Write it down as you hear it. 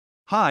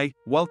Hi,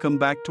 welcome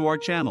back to our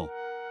channel.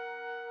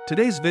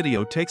 Today's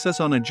video takes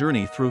us on a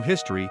journey through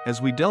history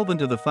as we delve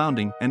into the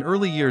founding and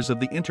early years of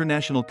the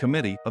International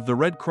Committee of the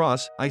Red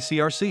Cross,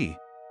 ICRC.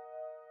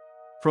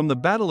 From the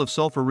Battle of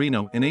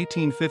Solferino in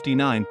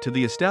 1859 to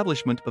the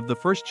establishment of the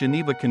First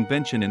Geneva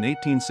Convention in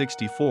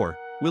 1864,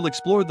 we'll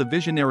explore the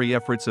visionary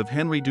efforts of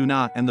Henry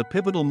Dunant and the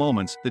pivotal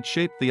moments that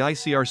shaped the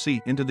ICRC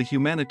into the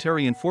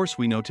humanitarian force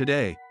we know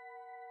today.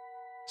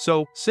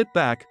 So, sit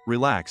back,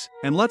 relax,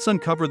 and let's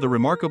uncover the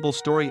remarkable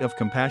story of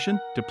compassion,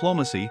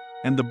 diplomacy,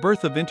 and the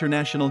birth of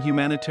international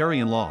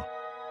humanitarian law.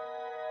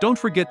 Don't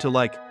forget to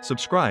like,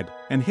 subscribe,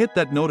 and hit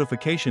that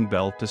notification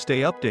bell to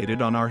stay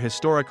updated on our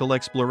historical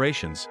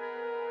explorations.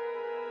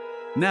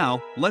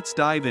 Now, let's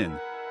dive in.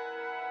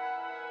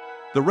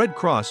 The Red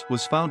Cross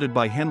was founded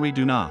by Henry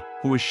Dunant,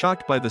 who was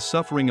shocked by the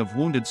suffering of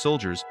wounded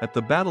soldiers at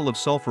the Battle of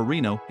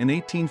Solferino in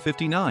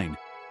 1859.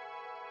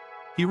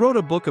 He wrote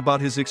a book about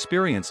his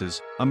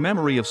experiences, A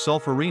Memory of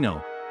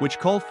Solferino, which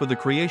called for the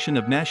creation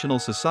of national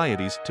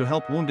societies to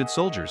help wounded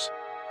soldiers.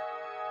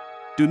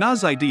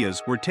 Dunant's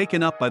ideas were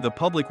taken up by the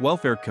Public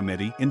Welfare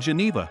Committee in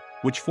Geneva,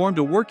 which formed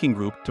a working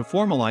group to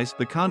formalize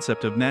the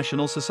concept of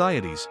national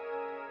societies.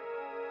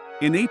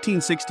 In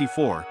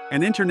 1864,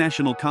 an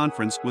international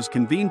conference was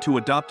convened to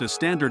adopt a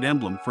standard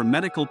emblem for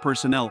medical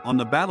personnel on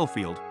the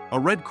battlefield, a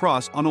red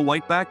cross on a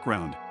white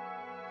background.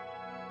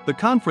 The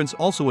conference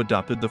also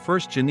adopted the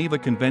First Geneva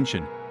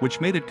Convention,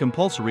 which made it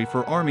compulsory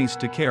for armies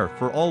to care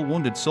for all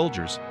wounded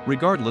soldiers,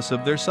 regardless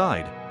of their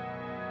side.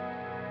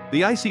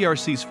 The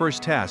ICRC's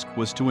first task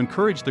was to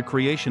encourage the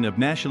creation of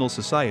national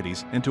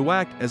societies and to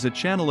act as a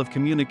channel of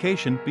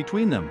communication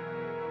between them.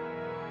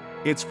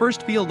 Its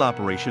first field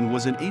operation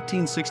was in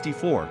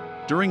 1864,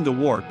 during the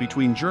war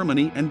between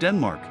Germany and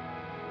Denmark.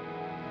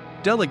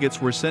 Delegates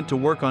were sent to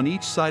work on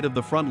each side of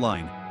the front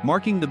line,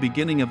 marking the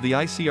beginning of the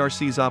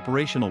ICRC's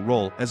operational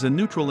role as a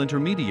neutral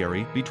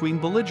intermediary between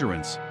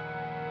belligerents.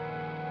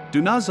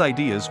 Dunant's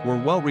ideas were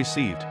well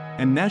received,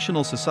 and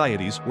national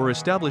societies were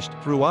established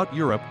throughout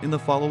Europe in the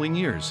following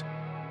years.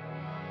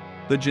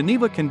 The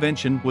Geneva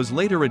Convention was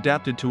later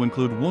adapted to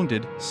include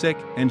wounded, sick,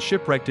 and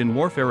shipwrecked in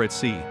warfare at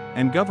sea,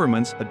 and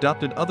governments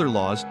adopted other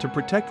laws to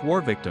protect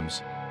war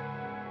victims.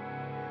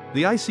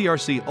 The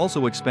ICRC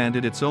also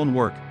expanded its own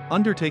work,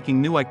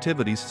 undertaking new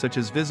activities such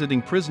as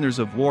visiting prisoners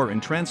of war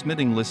and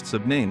transmitting lists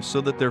of names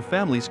so that their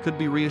families could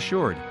be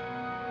reassured.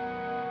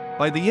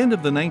 By the end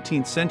of the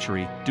 19th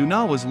century,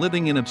 Dunant was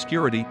living in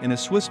obscurity in a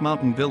Swiss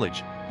mountain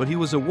village, but he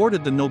was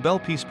awarded the Nobel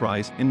Peace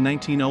Prize in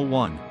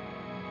 1901.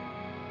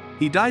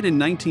 He died in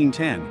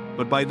 1910,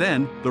 but by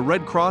then, the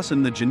Red Cross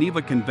and the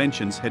Geneva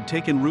Conventions had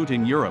taken root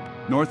in Europe,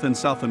 North and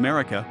South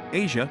America,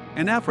 Asia,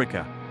 and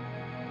Africa.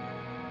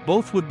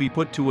 Both would be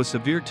put to a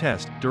severe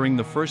test during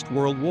the First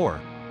World War.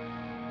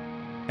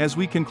 As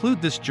we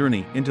conclude this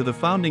journey into the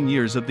founding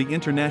years of the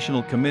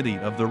International Committee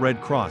of the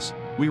Red Cross,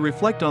 we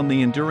reflect on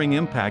the enduring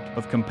impact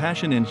of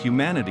compassion and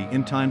humanity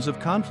in times of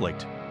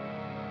conflict.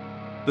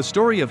 The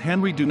story of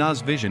Henry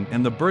Dunant's vision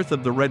and the birth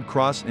of the Red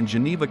Cross and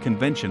Geneva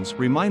Conventions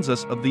reminds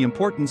us of the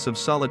importance of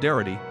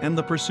solidarity and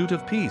the pursuit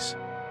of peace.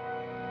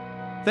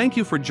 Thank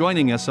you for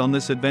joining us on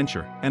this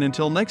adventure, and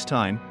until next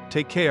time,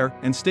 take care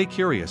and stay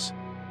curious.